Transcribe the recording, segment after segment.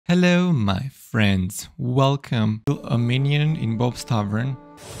Hello my friends, welcome to a minion in Bob's Tavern.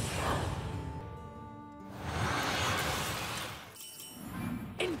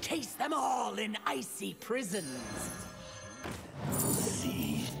 Encase them all in icy prisons.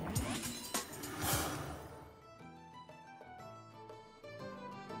 See.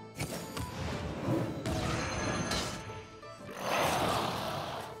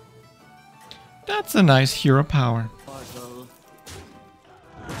 That's a nice hero power.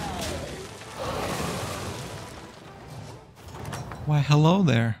 Why, hello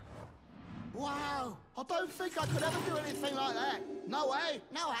there. Wow, I don't think I could ever do anything like that. No way,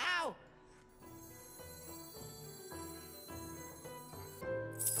 no how.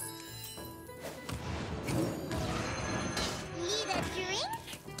 Need a drink?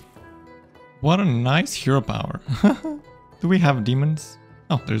 What a nice hero power. Do we have demons?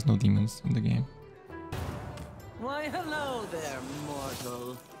 Oh, there's no demons in the game. Why, hello there,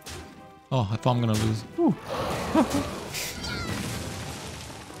 mortal. Oh, I thought I'm gonna lose. Ooh.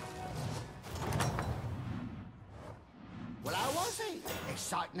 Well, how was it?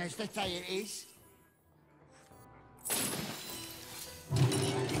 Exciting as they say it is.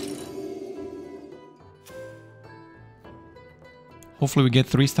 Hopefully we get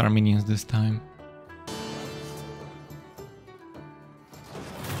 3-star minions this time.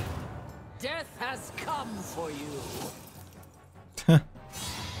 Death has come for you.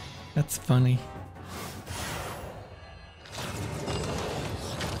 That's funny.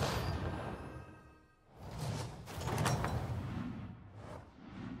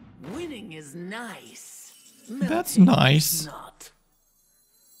 Winning is nice. That's Melting nice. is not.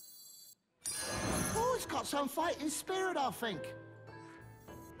 Oh, it's got some fighting spirit, I think.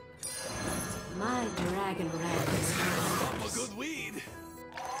 My dragon rat is A good weed.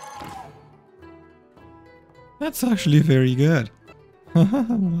 That's actually very good.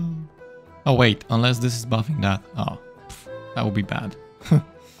 Oh wait, unless this is buffing that. Oh, that would be bad.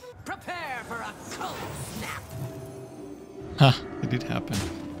 Prepare for a cold snap. Ha, it did happen.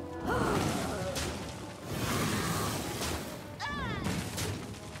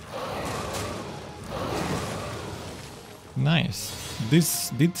 Nice. This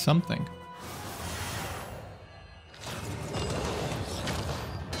did something.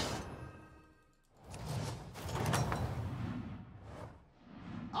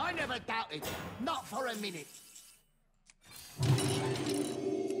 I never doubted. Not for a minute.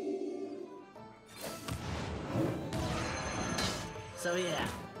 So yeah,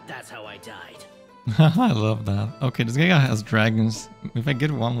 that's how I died. I love that. Okay, this guy has dragons. If I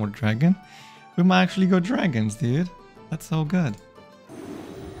get one more dragon, we might actually go dragons, dude. That's so good.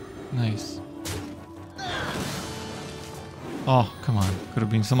 Nice. Oh, come on. Could have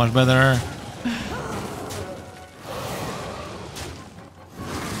been so much better.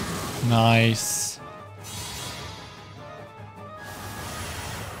 Nice.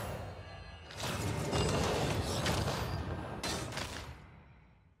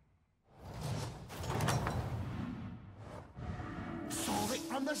 Saw it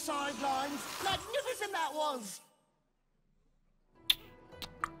from the sidelines. Magnificent that was.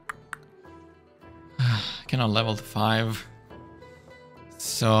 Cannot level to 5.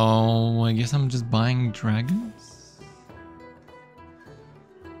 So I guess I'm just buying dragons.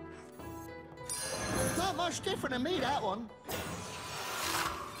 Not much different to me, that one.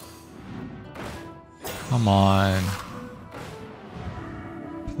 Come on.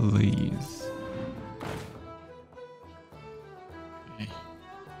 Please. Okay.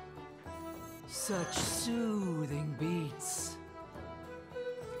 Such soothing beats.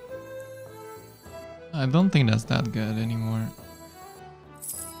 I don't think that's that good anymore.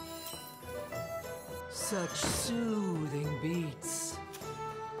 Such soothing beats.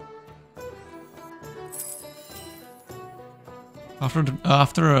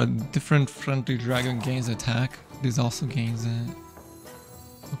 After a different friendly dragon gains attack, this also gains it.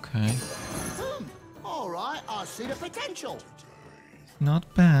 Okay. All right, I see the potential.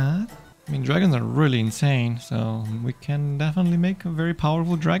 Not bad. I mean, dragons are really insane, so we can definitely make a very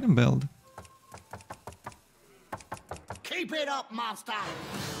powerful dragon build. Keep it up, master.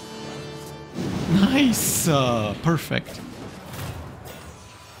 Nice! Perfect.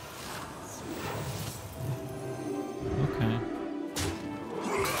 Okay.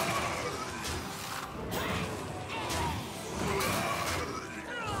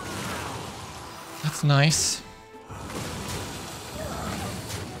 That's nice.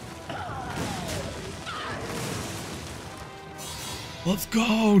 Let's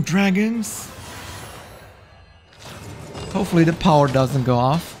go, dragons! Hopefully the power doesn't go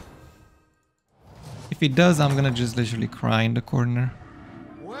off. If it does, I'm gonna just literally cry in the corner.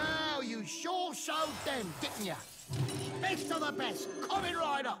 Well, rode them, didn't ya? Best of the best, coming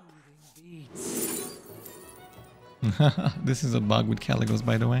right up. This is a bug with Kalecgos,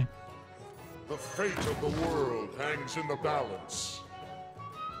 by the way. The fate of the world hangs in the balance.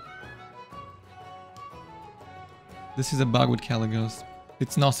 This is a bug with Kalecgos.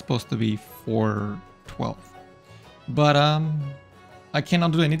 It's not supposed to be 412. But I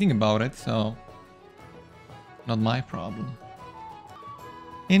cannot do anything about it, so not my problem.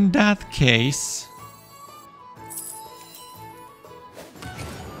 In that case,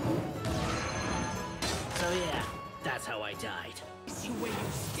 So yeah, that's how I died. See where you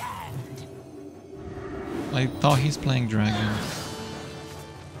stand. I thought he's playing dragon.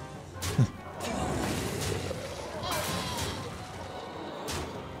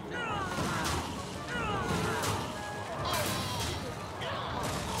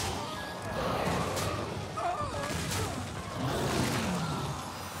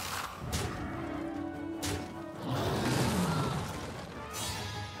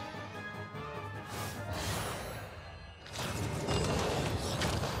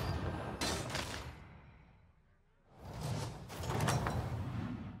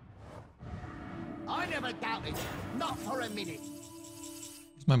 I never doubted you, not for a minute.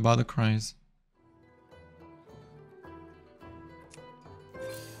 My body cries.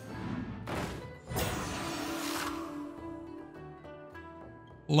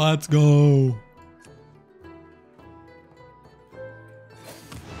 Let's go.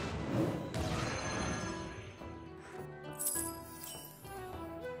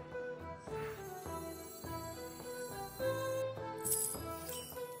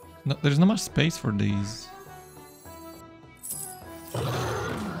 No, there's not much space for these.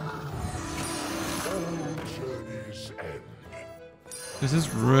 This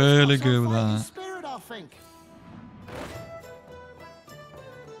is really good with that. Spirit, I think.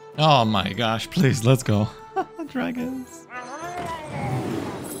 Oh my gosh, please, let's go. Dragons.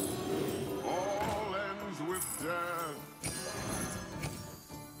 All ends with death.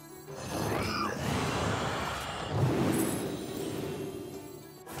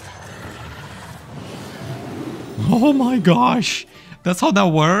 Oh my gosh. That's how that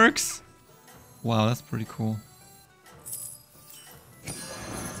works? Wow, that's pretty cool.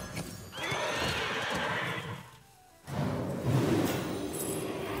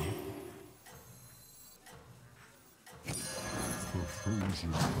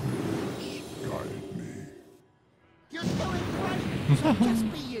 Guide me. You're doing great. So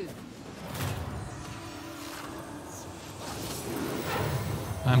just be you.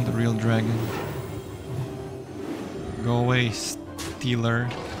 I'm the real dragon. Go away, stealer.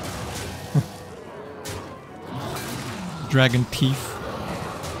 Dragon thief.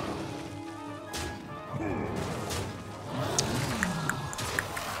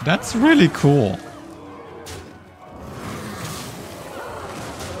 That's really cool.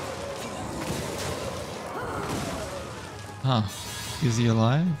 Huh. Is he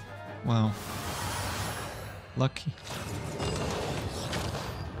alive? Wow. Lucky.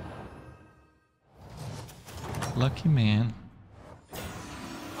 Lucky man.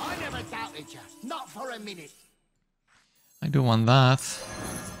 I never doubted you, not for a minute. I do want that.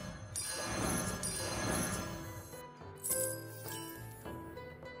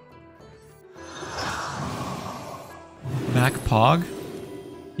 Back pog?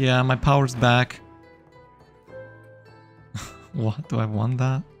 Yeah, my power's back. What? Do I want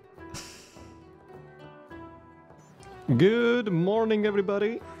that? Good morning,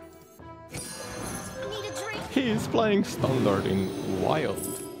 everybody. Need a drink? He's playing standard in wild.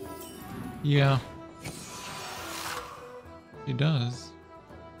 Yeah. He does.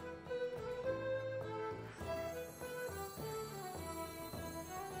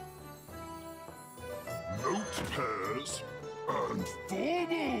 Note pairs and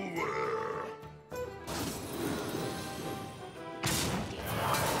formal wear.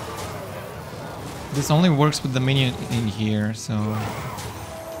 This only works with the minion in here, so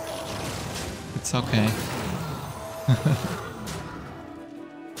it's okay.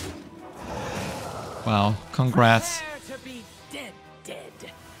 Wow, congrats. Prepare to be dead,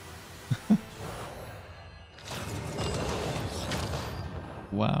 dead.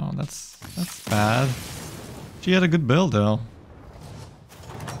 Wow, that's bad. She had a good build though.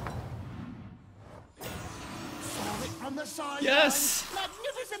 Saw it from the side. Yes!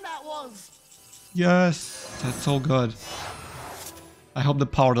 Magnificent that was. Yes, that's so good. I hope the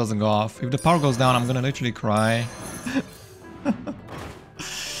power doesn't go off. If the power goes down, I'm gonna literally cry.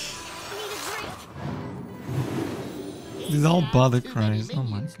 These all bother cries. Oh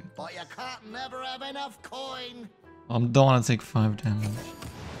my god. But you can't never have enough coin. I don't want to take 5 damage.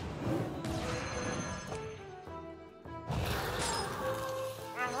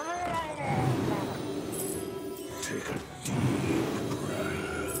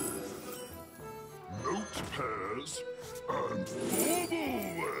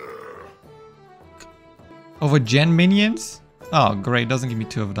 Over gen minions? Oh, great. Doesn't give me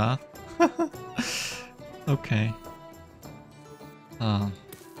 2 of that. Okay.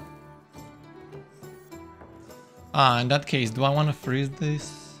 In that case, do I want to freeze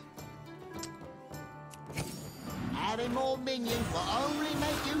this? Adding more minions will only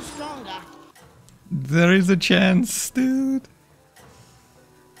make you stronger. There is a chance, dude.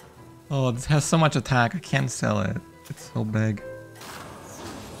 Oh, this has so much attack. I can't sell it. It's so big.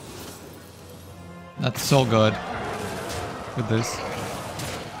 That's so good. With this.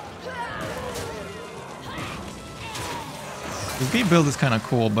 This game build is kind of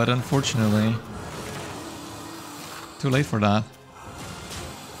cool, but unfortunately, too late for that.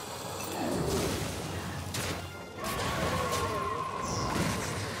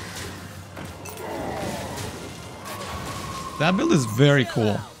 That build is very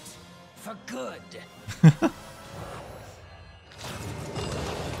cool. For good.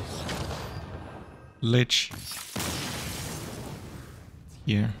 Lich.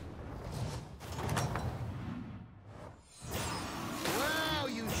 Here. Well,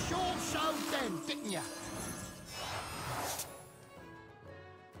 you sure showed them, didn't you?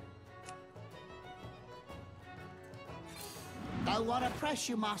 Don't want to press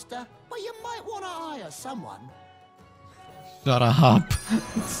you, Master, but you might want to hire someone. Shut up.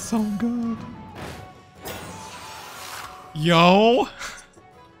 It's so good. Yo.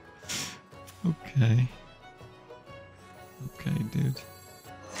 Okay. Okay, dude.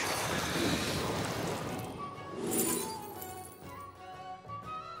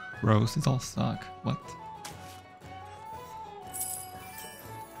 Gross, these all suck. What?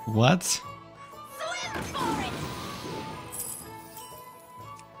 What? Swim for it!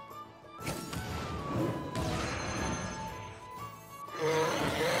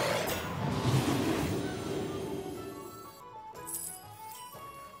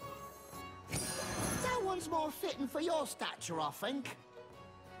 That one's more fitting for your stature, I think.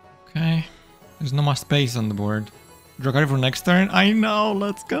 Okay. There's no more space on the board. Dragari for next turn? I know,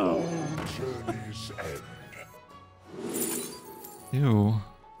 let's go. Journey's end. Ew.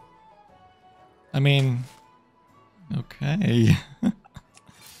 I mean... Okay. I'm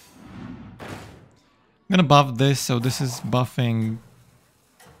gonna buff this, so this is buffing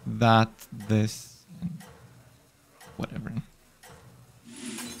that, this, and whatever.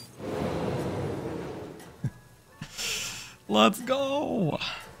 Let's go!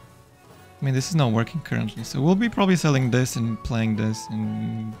 I mean, this is not working currently, so we'll be probably selling this and playing this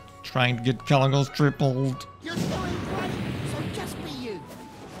and trying to get Kalecgos tripled. You're doing great, so just be you.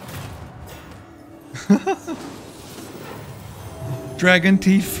 Dragon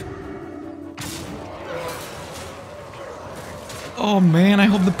Teeth. Oh man, I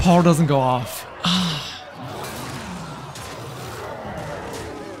hope the power doesn't go off.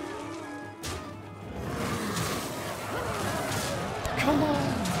 Come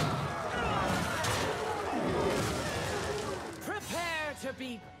on. Prepare to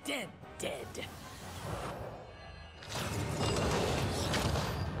be dead.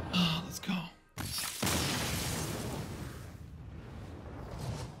 Let's go.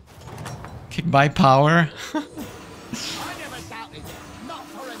 Kick by power. I never doubted you, not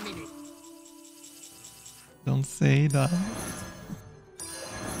for a minute. Don't say that.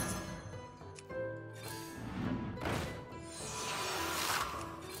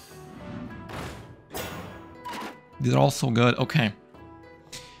 These are all so good. Okay.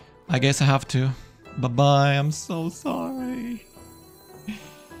 I guess I have to. Bye-bye. I'm so sorry.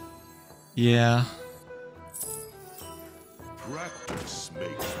 Yeah. Practice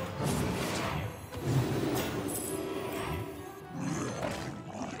makes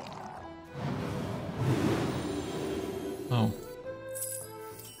Oh.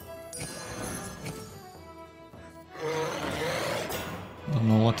 Don't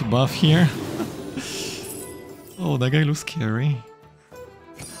know what to buff here. Oh, that guy looks scary.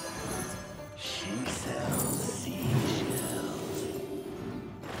 She sells seashells.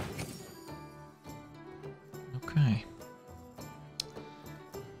 Okay.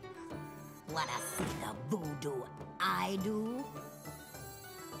 Wanna see the voodoo I do?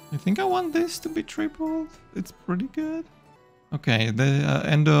 I think I want this to be tripled. It's pretty good. Okay, the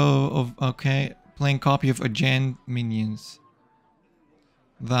end of okay, playing copy of Agent Minions.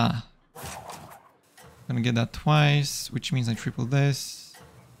 That. Gonna get that twice, which means I triple this,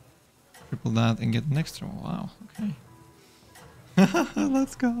 triple that, and get an extra. Wow. Okay.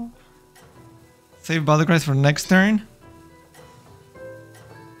 Let's go. Save Battlegrounds for next turn.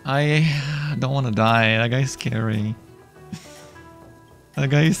 I don't want to die. That guy's scary. That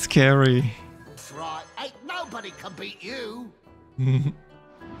guy is scary. That's right, ain't nobody can beat you.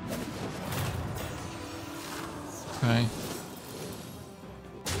 Okay.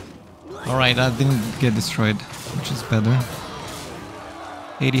 Alright, that didn't get destroyed, which is better.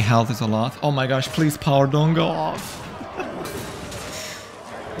 80 health is a lot. Oh my gosh, please power don't go off.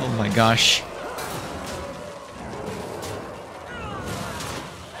 Oh my gosh.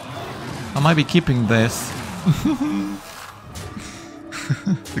 I might be keeping this.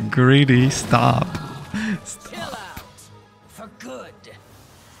 The greedy, stop. Chill out. For good.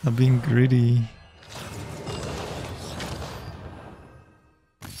 I'm being greedy.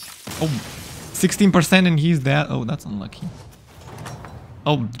 Oh, 16% and he's dead. Oh, that's unlucky.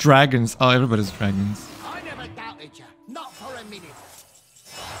 Oh, dragons. Oh, everybody's dragons. I never doubted you. Not for a minute.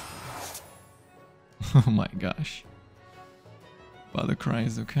 Oh my gosh. Father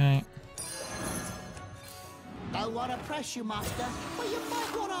cries, okay. Don't want to press you, master, but you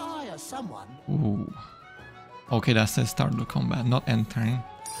might want to hire someone. Ooh. Okay, that says start the combat, not entering.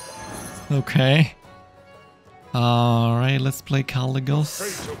 Okay. Alright, let's play Kalecgos.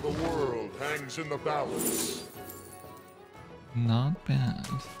 Fate of the world hangs in the balance. Not bad.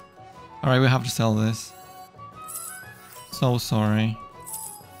 Alright, we have to sell this. So sorry.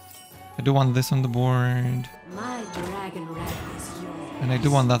 I do want this on the board. My dragon rat is yours. And I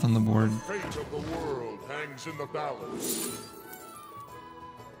do want that on the board. Fate of the world hangs in the balance.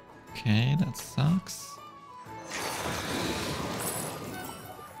 Okay, that sucks.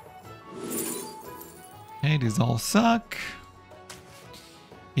 Okay, these all suck.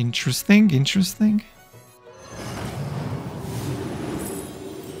 Interesting, interesting.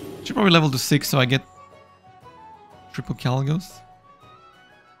 Should probably level to 6 so I get triple Kalecgos.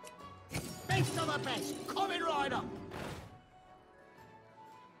 Best of the best. Coming right up.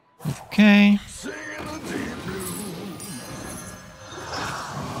 Okay.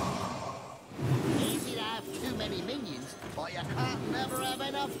 Easy to have too many minions, but you can't never have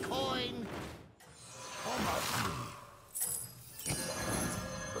enough coin.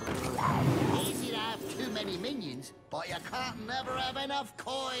 Easy to have too many minions, but you can't never have enough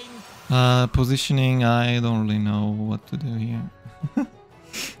coin. Positioning, I don't really know what to do here.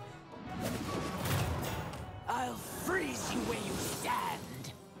 I'll freeze you where you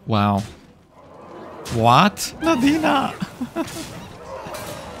stand. Wow. What? Nadina!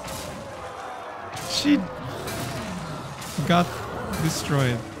 She got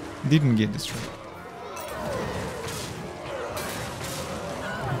destroyed. Didn't get destroyed.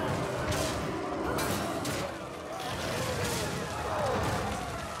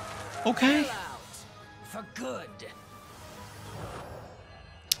 Okay. Chill out. For good.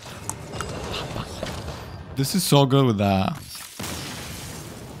 This is so good with that.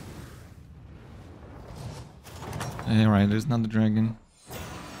 Alright, there's not the dragon.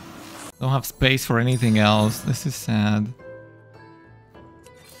 Don't have space for anything else. This is sad.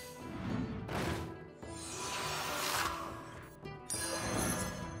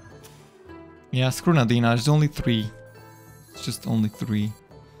 Yeah, screw Nadina. There's only 3. It's just only 3.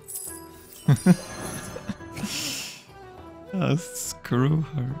 Screw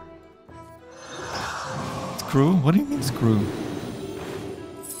her. Screw? What do you mean screw?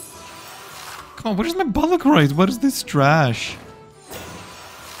 Come on, where's my Battlegrounds? What is this trash?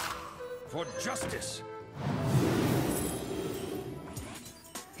 For justice.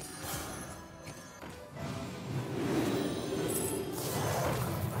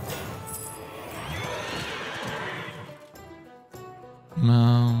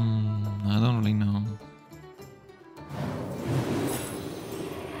 I don't really know.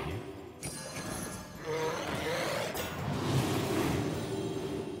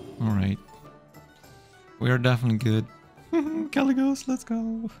 Alright. We are definitely good. Kalecgos, let's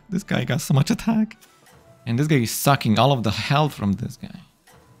go. This guy got so much attack. And this guy is sucking all of the health from this guy.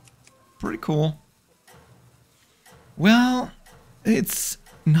 Pretty cool. Well, it's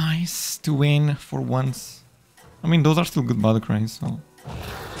nice to win for once. I mean, those are still good battle cries, so...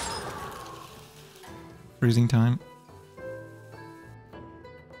 Freezing time.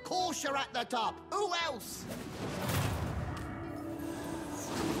 Course you're at the top. Who else?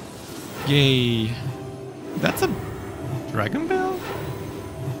 Yay. That's a dragon bell?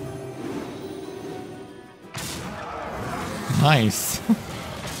 Nice.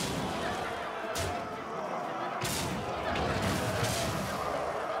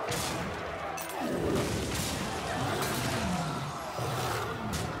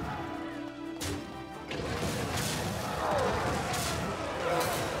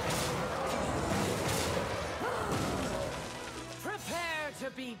 Prepare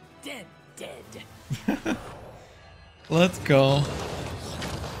to be dead. Let's go.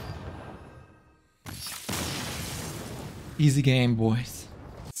 Easy game, boys.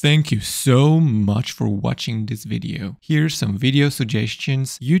 Thank you so much for watching this video. Here's some video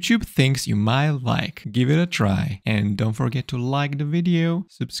suggestions YouTube thinks you might like. Give it a try. And don't forget to like the video,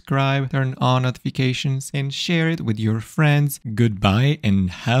 subscribe, turn on notifications, and share it with your friends. Goodbye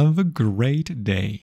and have a great day.